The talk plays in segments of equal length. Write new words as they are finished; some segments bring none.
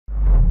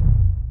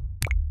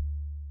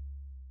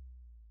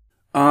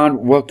And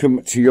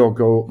welcome to your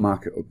Go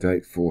Market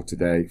Update for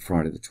today,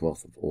 Friday the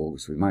 12th of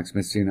August, with Mike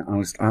Smith, Senior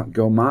Analyst at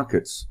Go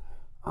Markets.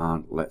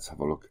 And let's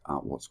have a look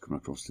at what's coming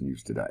across the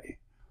news today.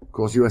 Of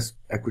course, US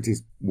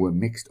equities were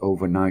mixed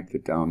overnight. The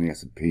Dow and the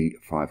S&P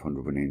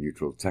 500 were near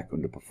neutral. Tech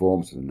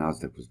underperformed, so the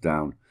Nasdaq was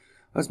down,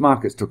 as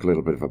markets took a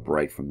little bit of a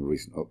break from the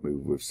recent up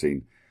move we've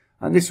seen.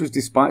 And this was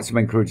despite some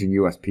encouraging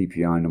US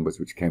PPI numbers,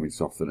 which came in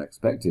softer than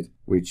expected,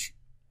 which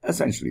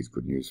essentially is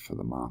good news for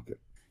the market.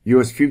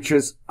 US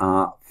futures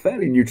are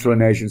fairly neutral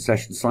in Asian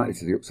session, slightly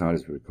to the upside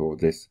as we record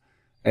this.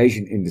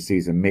 Asian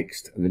indices are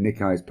mixed. The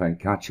Nikkei is playing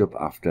catch up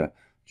after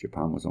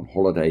Japan was on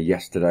holiday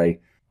yesterday.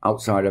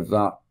 Outside of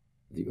that,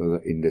 the other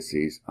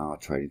indices are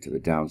trading to the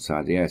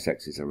downside. The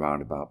ASX is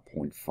around about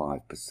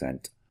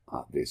 0.5%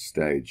 at this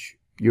stage.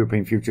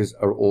 European futures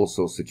are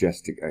also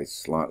suggesting a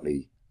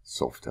slightly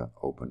softer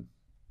open.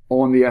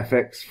 On the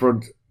FX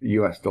front, the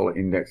US dollar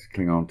index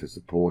clinging on to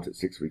support at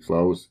 6 weeks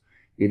lows.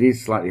 It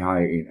is slightly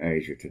higher in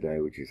Asia today,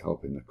 which is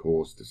helping the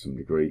cause to some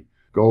degree.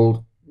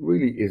 Gold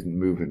really isn't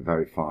moving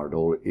very far at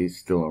all. It is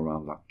still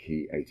around that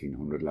key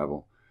 1800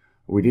 level.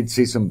 We did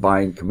see some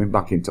buying coming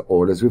back into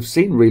orders. We've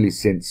seen really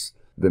since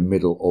the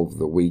middle of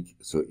the week.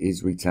 So it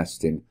is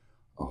retesting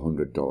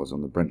 $100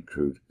 on the Brent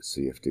crude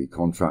CFD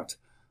contract.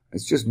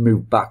 It's just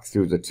moved back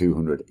through the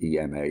 200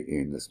 EMA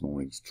in this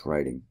morning's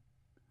trading.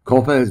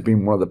 Copper has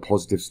been one of the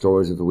positive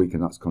stories of the week,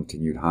 and that's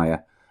continued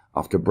higher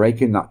after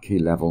breaking that key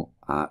level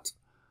at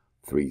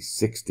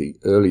 360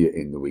 earlier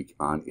in the week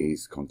and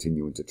is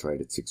continuing to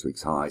trade at 6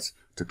 weeks highs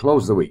to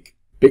close the week.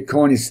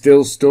 Bitcoin is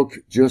still stuck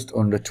just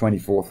under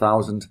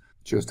 24,000,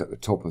 just at the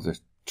top of the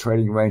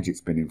trading range it's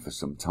been in for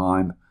some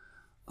time.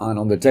 And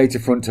on the data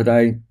front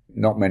today,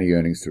 not many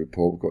earnings to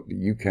report. We've got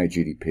the UK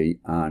GDP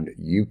and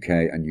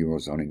UK and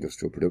Eurozone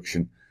industrial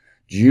production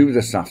due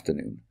this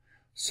afternoon.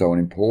 So an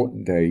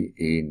important day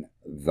in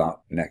that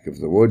neck of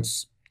the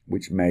woods,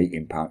 which may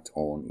impact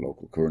on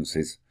local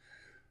currencies.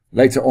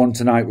 Later on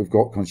tonight, we've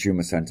got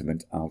consumer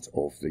sentiment out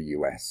of the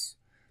US.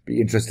 Be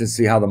interested to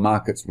see how the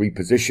markets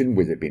reposition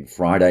with it being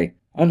Friday.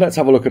 And let's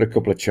have a look at a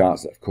couple of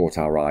charts that have caught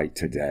our eye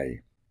today.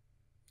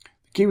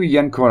 The Kiwi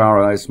Yen caught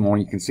our eye this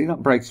morning. You can see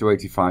that breakthrough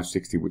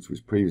 85.60, which was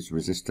previous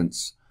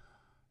resistance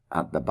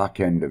at the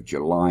back end of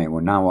July. And we're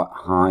now at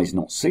highs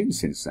not seen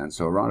since then.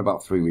 So around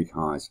about 3-week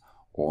highs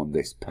on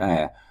this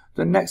pair.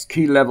 The next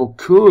key level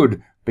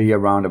could be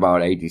around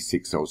about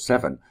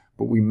 86.07.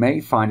 But we may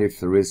find if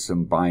there is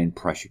some buying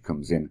pressure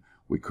comes in,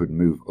 we could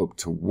move up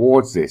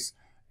towards this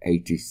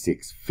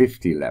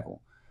 86.50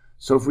 level.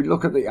 So if we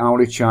look at the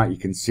hourly chart, you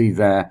can see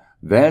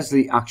there's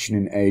the action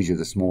in Asia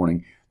this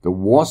morning. There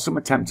was some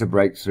attempt to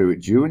break through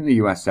it during the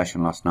US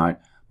session last night,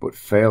 but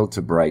failed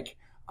to break.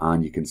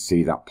 And you can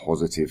see that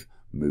positive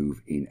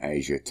move in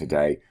Asia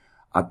today.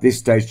 At this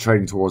stage,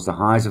 trading towards the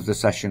highs of the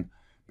session.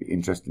 Be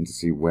interesting to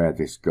see where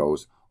this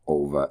goes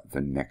over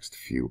the next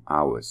few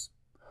hours.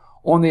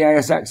 On the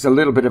ASX, a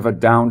little bit of a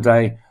down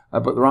day,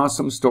 but there are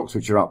some stocks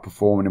which are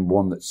outperforming, and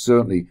one that's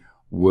certainly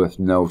worth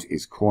note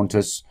is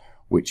Qantas,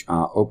 which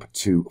are up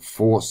to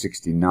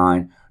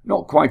 469.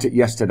 Not quite at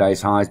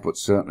yesterday's highs, but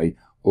certainly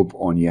up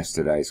on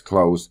yesterday's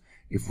close.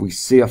 If we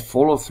see a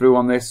follow through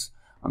on this,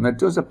 and there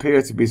does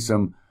appear to be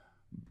some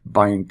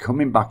buying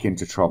coming back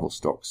into travel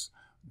stocks,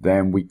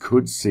 then we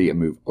could see a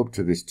move up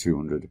to this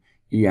 200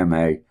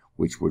 EMA,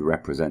 which would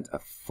represent a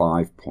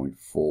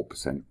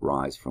 5.4%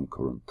 rise from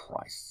current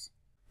price.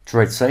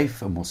 Trade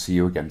safe, and we'll see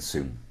you again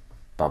soon.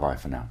 Bye-bye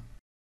for now.